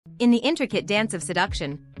In the intricate dance of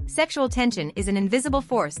seduction, sexual tension is an invisible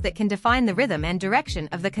force that can define the rhythm and direction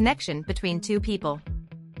of the connection between two people.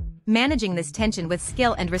 Managing this tension with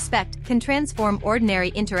skill and respect can transform ordinary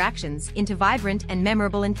interactions into vibrant and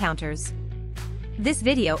memorable encounters. This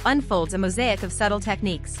video unfolds a mosaic of subtle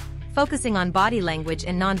techniques, focusing on body language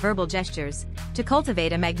and nonverbal gestures, to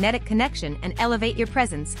cultivate a magnetic connection and elevate your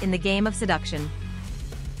presence in the game of seduction.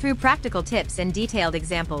 Through practical tips and detailed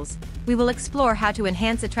examples, we will explore how to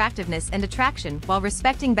enhance attractiveness and attraction while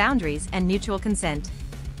respecting boundaries and mutual consent.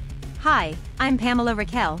 Hi, I'm Pamela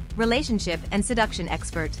Raquel, relationship and seduction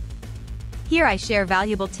expert. Here I share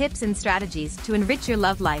valuable tips and strategies to enrich your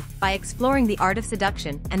love life by exploring the art of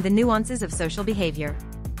seduction and the nuances of social behavior.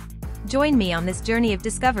 Join me on this journey of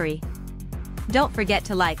discovery. Don't forget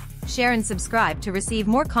to like, share and subscribe to receive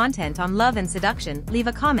more content on love and seduction. Leave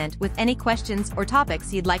a comment with any questions or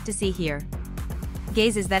topics you'd like to see here.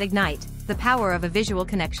 Gazes that ignite, the power of a visual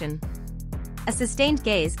connection. A sustained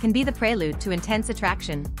gaze can be the prelude to intense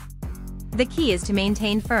attraction. The key is to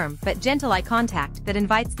maintain firm but gentle eye contact that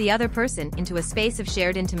invites the other person into a space of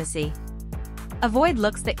shared intimacy. Avoid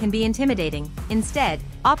looks that can be intimidating. Instead,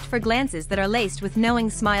 opt for glances that are laced with knowing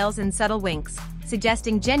smiles and subtle winks,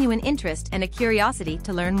 suggesting genuine interest and a curiosity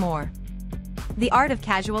to learn more. The art of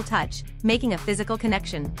casual touch, making a physical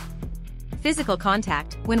connection. Physical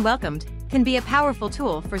contact, when welcomed, can be a powerful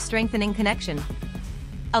tool for strengthening connection.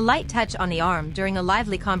 A light touch on the arm during a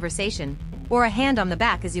lively conversation, or a hand on the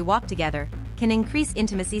back as you walk together, can increase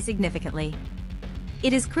intimacy significantly.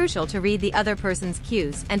 It is crucial to read the other person's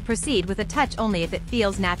cues and proceed with a touch only if it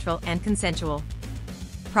feels natural and consensual.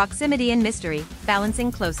 Proximity and mystery,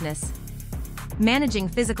 balancing closeness. Managing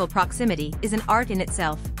physical proximity is an art in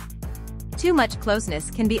itself. Too much closeness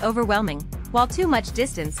can be overwhelming, while too much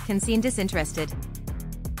distance can seem disinterested.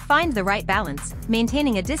 Find the right balance,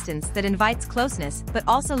 maintaining a distance that invites closeness but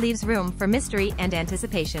also leaves room for mystery and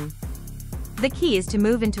anticipation. The key is to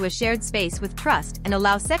move into a shared space with trust and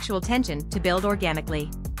allow sexual tension to build organically.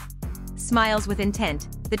 Smiles with intent,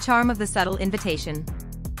 the charm of the subtle invitation.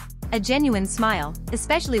 A genuine smile,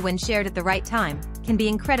 especially when shared at the right time, can be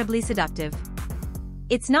incredibly seductive.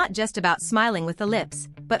 It's not just about smiling with the lips,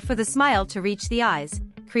 but for the smile to reach the eyes,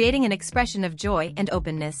 creating an expression of joy and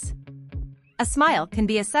openness. A smile can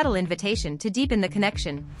be a subtle invitation to deepen the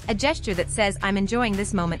connection, a gesture that says, "I'm enjoying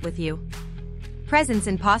this moment with you." Presence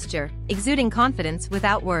and posture, exuding confidence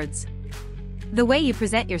without words. The way you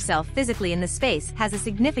present yourself physically in the space has a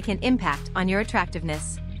significant impact on your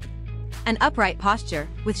attractiveness. An upright posture,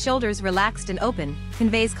 with shoulders relaxed and open,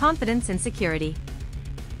 conveys confidence and security.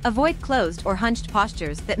 Avoid closed or hunched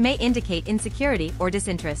postures that may indicate insecurity or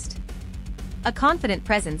disinterest. A confident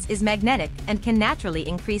presence is magnetic and can naturally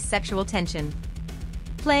increase sexual tension.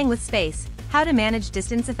 Playing with space, how to manage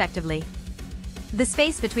distance effectively. The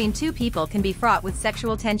space between two people can be fraught with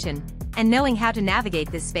sexual tension, and knowing how to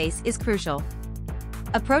navigate this space is crucial.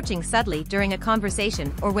 Approaching subtly during a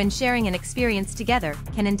conversation or when sharing an experience together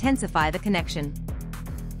can intensify the connection.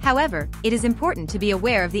 However, it is important to be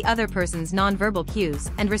aware of the other person's nonverbal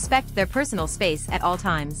cues and respect their personal space at all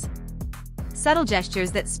times. Subtle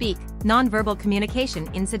gestures that speak, nonverbal communication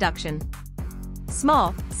in seduction.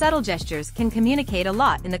 Small, subtle gestures can communicate a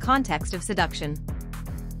lot in the context of seduction.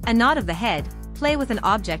 A nod of the head, play with an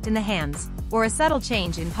object in the hands, or a subtle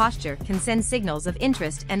change in posture can send signals of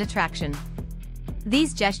interest and attraction.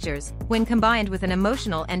 These gestures, when combined with an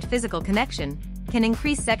emotional and physical connection, can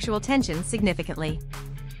increase sexual tension significantly.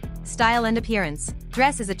 Style and appearance,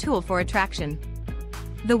 dress is a tool for attraction.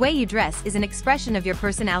 The way you dress is an expression of your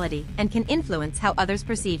personality and can influence how others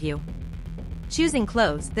perceive you. Choosing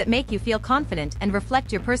clothes that make you feel confident and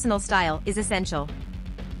reflect your personal style is essential.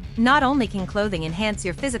 Not only can clothing enhance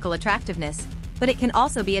your physical attractiveness, but it can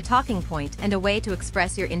also be a talking point and a way to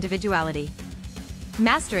express your individuality.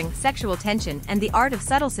 Mastering sexual tension and the art of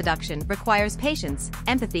subtle seduction requires patience,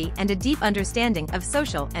 empathy, and a deep understanding of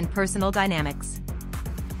social and personal dynamics.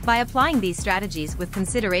 By applying these strategies with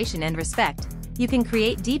consideration and respect, you can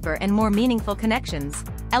create deeper and more meaningful connections,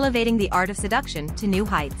 elevating the art of seduction to new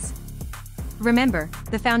heights. Remember,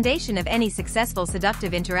 the foundation of any successful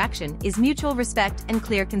seductive interaction is mutual respect and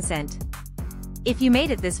clear consent. If you made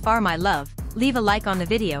it this far, my love, leave a like on the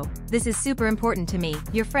video. This is super important to me,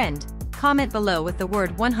 your friend. Comment below with the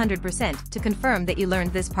word 100% to confirm that you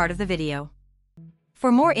learned this part of the video.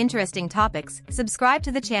 For more interesting topics, subscribe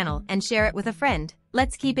to the channel and share it with a friend.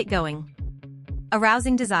 Let's keep it going.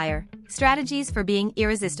 Arousing desire, strategies for being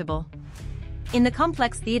irresistible. In the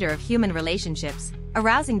complex theater of human relationships,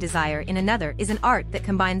 arousing desire in another is an art that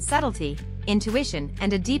combines subtlety, intuition,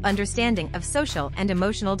 and a deep understanding of social and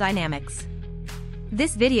emotional dynamics.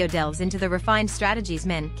 This video delves into the refined strategies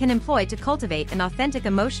men can employ to cultivate an authentic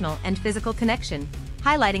emotional and physical connection,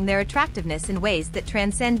 highlighting their attractiveness in ways that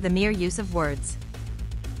transcend the mere use of words.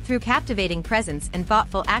 Through captivating presence and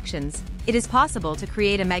thoughtful actions, it is possible to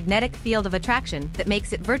create a magnetic field of attraction that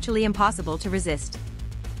makes it virtually impossible to resist.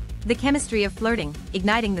 The chemistry of flirting,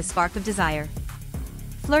 igniting the spark of desire.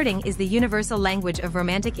 Flirting is the universal language of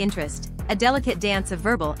romantic interest, a delicate dance of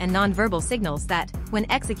verbal and nonverbal signals that, when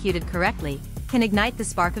executed correctly, can ignite the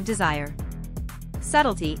spark of desire.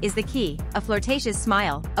 Subtlety is the key, a flirtatious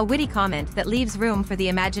smile, a witty comment that leaves room for the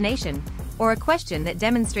imagination, or a question that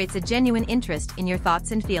demonstrates a genuine interest in your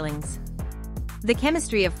thoughts and feelings. The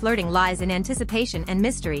chemistry of flirting lies in anticipation and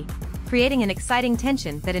mystery, creating an exciting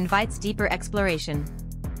tension that invites deeper exploration.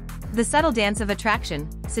 The subtle dance of attraction,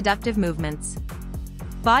 seductive movements.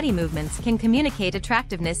 Body movements can communicate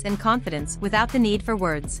attractiveness and confidence without the need for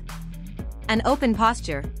words. An open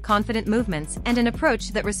posture, confident movements, and an approach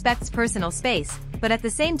that respects personal space, but at the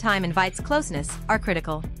same time invites closeness, are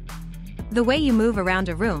critical. The way you move around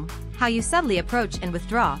a room, how you subtly approach and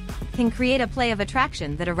withdraw, can create a play of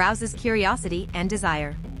attraction that arouses curiosity and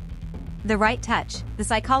desire. The right touch, the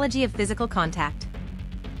psychology of physical contact.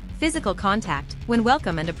 Physical contact, when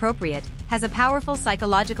welcome and appropriate, has a powerful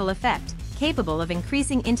psychological effect, capable of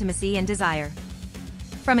increasing intimacy and desire.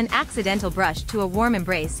 From an accidental brush to a warm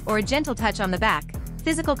embrace or a gentle touch on the back,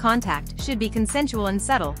 physical contact should be consensual and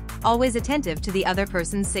subtle, always attentive to the other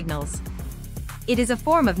person's signals. It is a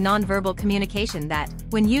form of nonverbal communication that,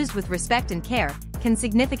 when used with respect and care, can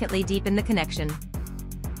significantly deepen the connection.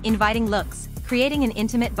 Inviting looks, creating an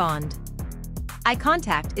intimate bond. Eye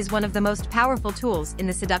contact is one of the most powerful tools in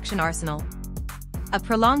the seduction arsenal. A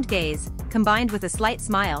prolonged gaze, combined with a slight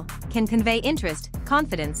smile, can convey interest,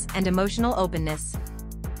 confidence, and emotional openness.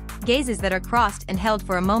 Gazes that are crossed and held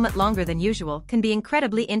for a moment longer than usual can be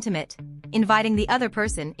incredibly intimate, inviting the other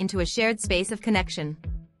person into a shared space of connection.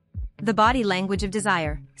 The body language of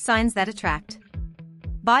desire, signs that attract.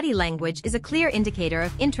 Body language is a clear indicator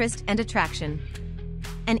of interest and attraction.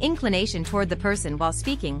 An inclination toward the person while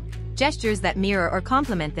speaking, gestures that mirror or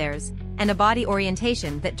complement theirs, and a body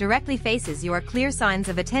orientation that directly faces you are clear signs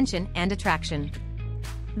of attention and attraction.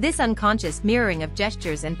 This unconscious mirroring of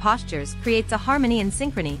gestures and postures creates a harmony and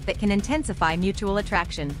synchrony that can intensify mutual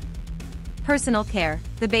attraction. Personal care,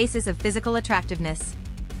 the basis of physical attractiveness.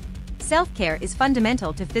 Self-care is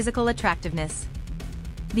fundamental to physical attractiveness.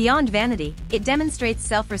 Beyond vanity, it demonstrates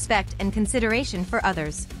self-respect and consideration for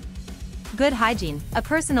others. Good hygiene, a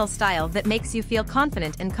personal style that makes you feel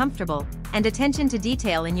confident and comfortable, and attention to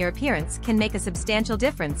detail in your appearance can make a substantial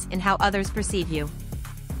difference in how others perceive you.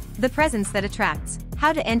 The presence that attracts,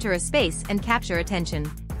 how to enter a space and capture attention.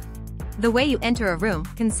 The way you enter a room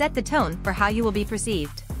can set the tone for how you will be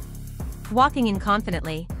perceived. Walking in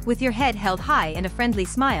confidently, with your head held high and a friendly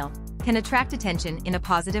smile, can attract attention in a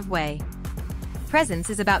positive way. Presence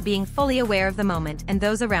is about being fully aware of the moment and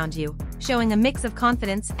those around you, showing a mix of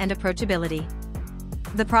confidence and approachability.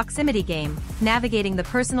 The proximity game, navigating the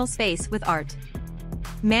personal space with art.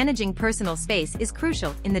 Managing personal space is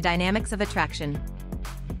crucial in the dynamics of attraction.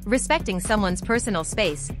 Respecting someone's personal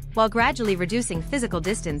space, while gradually reducing physical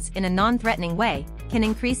distance in a non-threatening way, can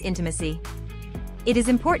increase intimacy. It is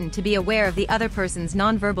important to be aware of the other person's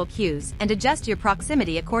nonverbal cues and adjust your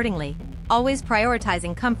proximity accordingly, always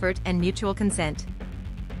prioritizing comfort and mutual consent.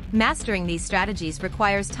 Mastering these strategies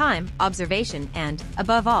requires time, observation, and,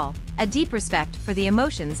 above all, a deep respect for the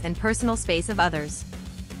emotions and personal space of others.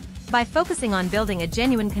 By focusing on building a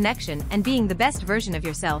genuine connection and being the best version of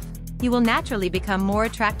yourself, you will naturally become more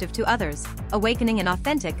attractive to others, awakening an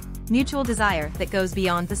authentic, mutual desire that goes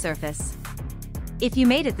beyond the surface. If you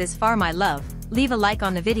made it this far, my love, leave a like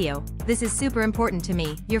on the video. This is super important to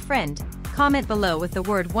me, your friend. Comment below with the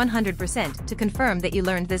word 100% to confirm that you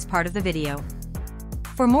learned this part of the video.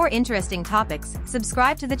 For more interesting topics,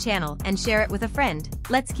 subscribe to the channel and share it with a friend.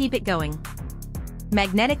 Let's keep it going.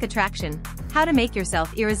 Magnetic attraction, how to make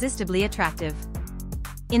yourself irresistibly attractive.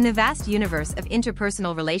 In the vast universe of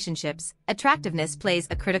interpersonal relationships, attractiveness plays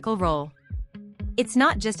a critical role. It's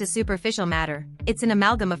not just a superficial matter, it's an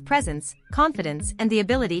amalgam of presence, confidence, and the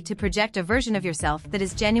ability to project a version of yourself that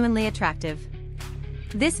is genuinely attractive.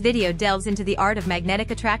 This video delves into the art of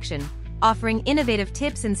magnetic attraction, offering innovative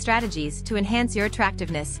tips and strategies to enhance your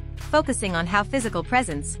attractiveness, focusing on how physical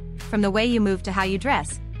presence, from the way you move to how you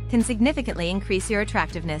dress, can significantly increase your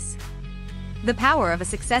attractiveness. The power of a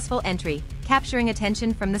successful entry, capturing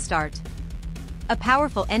attention from the start. A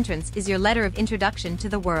powerful entrance is your letter of introduction to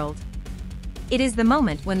the world. It is the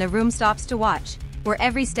moment when the room stops to watch, where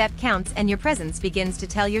every step counts and your presence begins to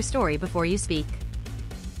tell your story before you speak.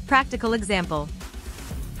 Practical example.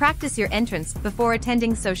 Practice your entrance before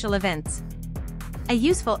attending social events. A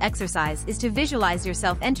useful exercise is to visualize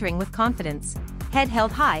yourself entering with confidence, head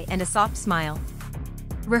held high and a soft smile.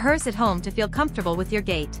 Rehearse at home to feel comfortable with your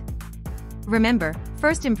gait. Remember,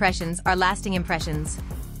 first impressions are lasting impressions.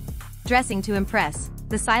 Dressing to impress,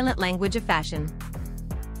 the silent language of fashion.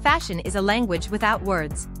 Fashion is a language without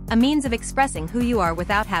words, a means of expressing who you are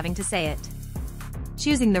without having to say it.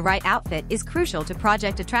 Choosing the right outfit is crucial to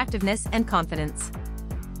project attractiveness and confidence.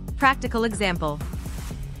 Practical example.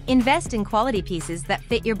 Invest in quality pieces that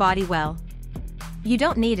fit your body well. You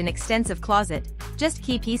don't need an extensive closet, just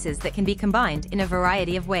key pieces that can be combined in a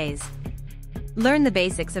variety of ways. Learn the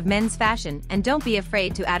basics of men's fashion and don't be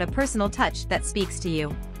afraid to add a personal touch that speaks to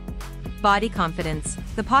you. Body confidence,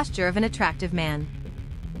 the posture of an attractive man.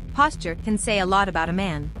 Posture can say a lot about a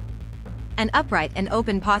man. An upright and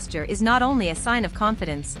open posture is not only a sign of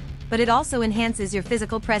confidence, but it also enhances your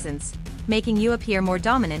physical presence, making you appear more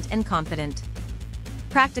dominant and confident.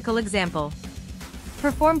 Practical example.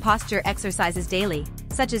 Perform posture exercises daily,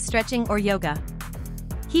 such as stretching or yoga.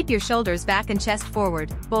 Keep your shoulders back and chest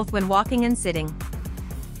forward, both when walking and sitting.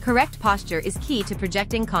 Correct posture is key to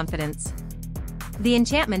projecting confidence. The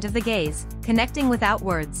enchantment of the gaze, connecting without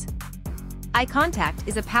words. Eye contact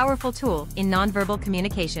is a powerful tool in nonverbal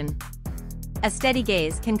communication. A steady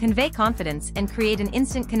gaze can convey confidence and create an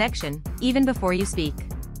instant connection, even before you speak.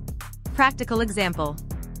 Practical example.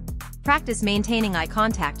 Practice maintaining eye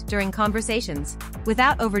contact during conversations,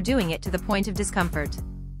 without overdoing it to the point of discomfort.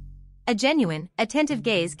 A genuine, attentive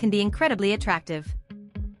gaze can be incredibly attractive.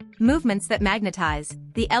 Movements that magnetize,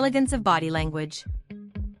 the elegance of body language.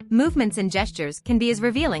 Movements and gestures can be as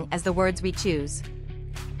revealing as the words we choose.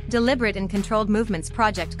 Deliberate and controlled movements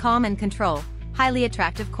project calm and control, highly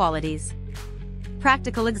attractive qualities.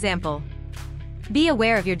 Practical example. Be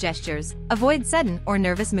aware of your gestures, avoid sudden or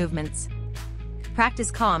nervous movements.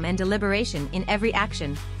 Practice calm and deliberation in every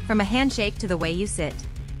action, from a handshake to the way you sit.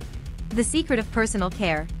 The secret of personal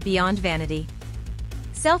care, beyond vanity.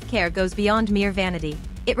 Self-care goes beyond mere vanity.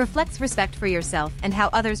 It reflects respect for yourself and how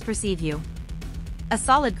others perceive you. A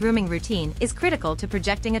solid grooming routine is critical to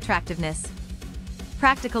projecting attractiveness.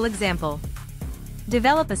 Practical example.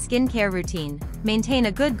 Develop a skincare routine, maintain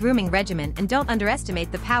a good grooming regimen and don't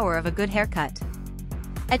underestimate the power of a good haircut.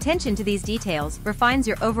 Attention to these details refines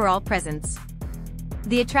your overall presence.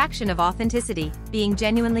 The attraction of authenticity, being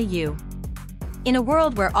genuinely you. In a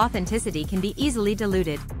world where authenticity can be easily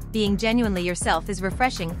diluted, being genuinely yourself is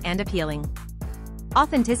refreshing and appealing.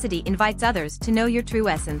 Authenticity invites others to know your true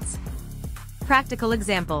essence. Practical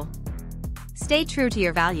example. Stay true to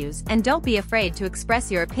your values and don't be afraid to express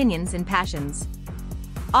your opinions and passions.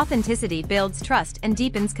 Authenticity builds trust and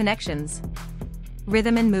deepens connections.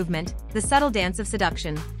 Rhythm and movement, the subtle dance of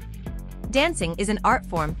seduction. Dancing is an art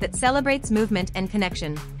form that celebrates movement and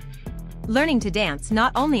connection. Learning to dance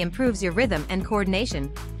not only improves your rhythm and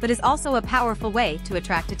coordination, but is also a powerful way to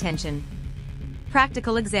attract attention.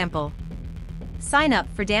 Practical example. Sign up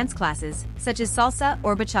for dance classes, such as salsa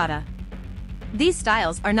or bachata. These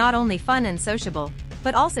styles are not only fun and sociable,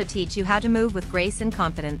 but also teach you how to move with grace and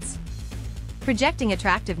confidence. Projecting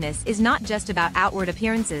attractiveness is not just about outward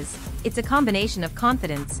appearances, it's a combination of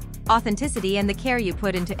confidence, authenticity and the care you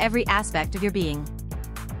put into every aspect of your being.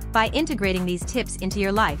 By integrating these tips into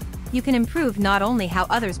your life, you can improve not only how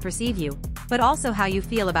others perceive you, but also how you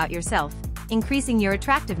feel about yourself, increasing your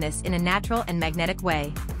attractiveness in a natural and magnetic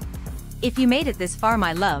way. If you made it this far,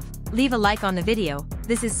 my love, leave a like on the video.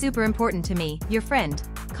 This is super important to me, your friend.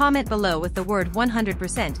 Comment below with the word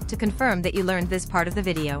 100% to confirm that you learned this part of the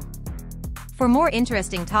video. For more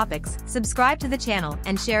interesting topics, subscribe to the channel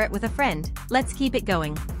and share it with a friend. Let's keep it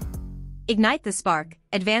going. Ignite the spark,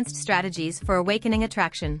 advanced strategies for awakening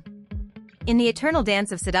attraction. In the eternal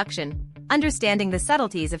dance of seduction, understanding the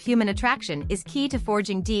subtleties of human attraction is key to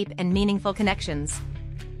forging deep and meaningful connections.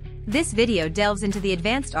 This video delves into the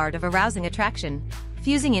advanced art of arousing attraction,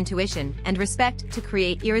 fusing intuition and respect to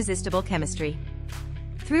create irresistible chemistry.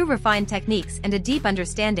 Through refined techniques and a deep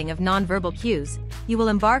understanding of nonverbal cues, you will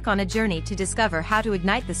embark on a journey to discover how to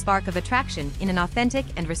ignite the spark of attraction in an authentic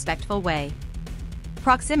and respectful way.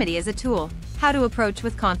 Proximity as a tool, how to approach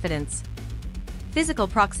with confidence. Physical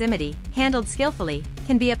proximity, handled skillfully,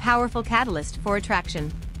 can be a powerful catalyst for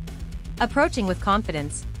attraction. Approaching with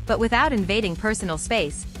confidence, but without invading personal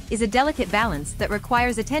space, is a delicate balance that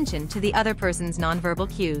requires attention to the other person's nonverbal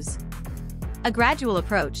cues. A gradual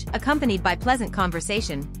approach, accompanied by pleasant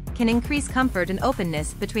conversation, can increase comfort and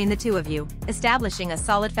openness between the two of you, establishing a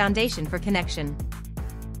solid foundation for connection.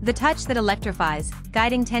 The touch that electrifies,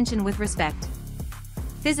 guiding tension with respect.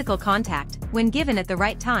 Physical contact, when given at the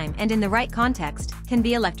right time and in the right context, can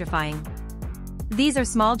be electrifying. These are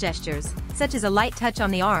small gestures, such as a light touch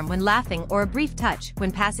on the arm when laughing or a brief touch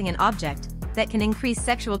when passing an object, that can increase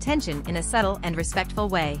sexual tension in a subtle and respectful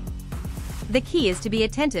way. The key is to be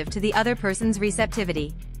attentive to the other person's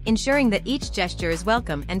receptivity, ensuring that each gesture is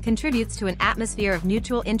welcome and contributes to an atmosphere of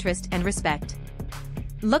mutual interest and respect.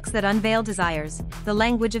 Looks that unveil desires, the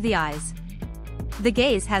language of the eyes. The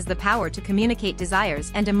gaze has the power to communicate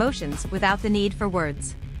desires and emotions without the need for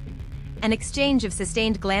words. An exchange of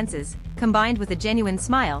sustained glances, combined with a genuine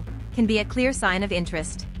smile, can be a clear sign of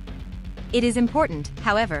interest. It is important,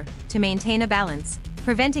 however, to maintain a balance,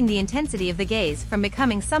 preventing the intensity of the gaze from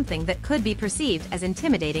becoming something that could be perceived as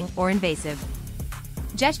intimidating or invasive.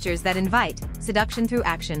 Gestures that invite, seduction through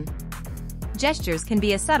action. Gestures can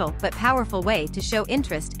be a subtle but powerful way to show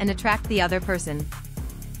interest and attract the other person.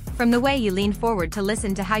 From the way you lean forward to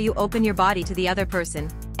listen to how you open your body to the other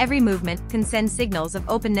person, every movement can send signals of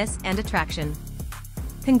openness and attraction.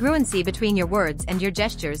 Congruency between your words and your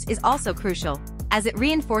gestures is also crucial, as it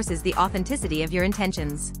reinforces the authenticity of your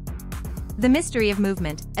intentions. The mystery of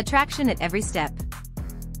movement, attraction at every step.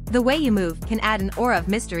 The way you move can add an aura of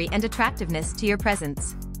mystery and attractiveness to your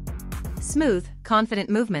presence. Smooth, confident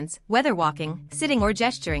movements, whether walking, sitting or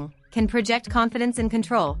gesturing, can project confidence and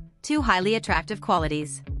control, two highly attractive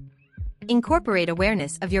qualities. Incorporate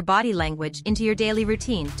awareness of your body language into your daily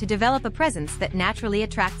routine to develop a presence that naturally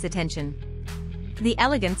attracts attention. The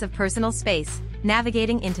elegance of personal space,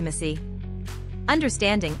 navigating intimacy.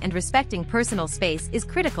 Understanding and respecting personal space is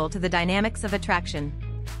critical to the dynamics of attraction.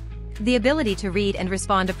 The ability to read and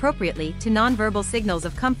respond appropriately to nonverbal signals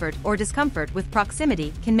of comfort or discomfort with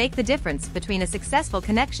proximity can make the difference between a successful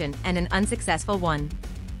connection and an unsuccessful one.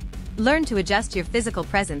 Learn to adjust your physical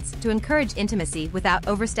presence to encourage intimacy without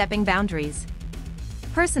overstepping boundaries.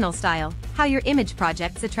 Personal style, how your image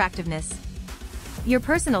projects attractiveness. Your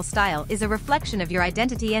personal style is a reflection of your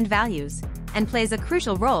identity and values, and plays a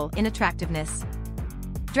crucial role in attractiveness.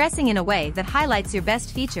 Dressing in a way that highlights your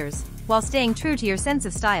best features, while staying true to your sense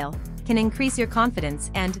of style, can increase your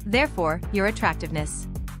confidence and, therefore, your attractiveness.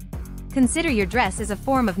 Consider your dress as a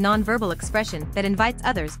form of nonverbal expression that invites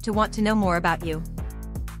others to want to know more about you.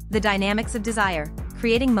 The dynamics of desire,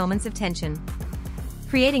 creating moments of tension.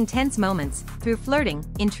 Creating tense moments, through flirting,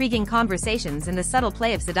 intriguing conversations and the subtle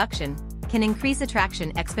play of seduction, can increase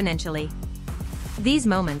attraction exponentially. These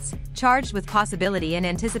moments, charged with possibility and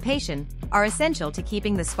anticipation, are essential to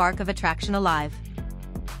keeping the spark of attraction alive.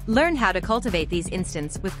 Learn how to cultivate these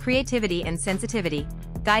instants with creativity and sensitivity,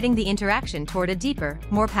 guiding the interaction toward a deeper,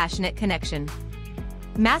 more passionate connection.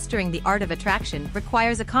 Mastering the art of attraction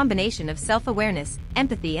requires a combination of self-awareness,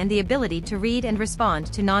 empathy and the ability to read and respond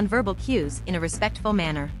to nonverbal cues in a respectful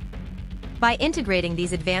manner. By integrating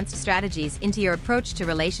these advanced strategies into your approach to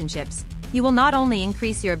relationships, you will not only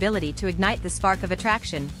increase your ability to ignite the spark of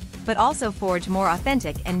attraction, but also forge more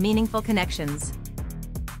authentic and meaningful connections.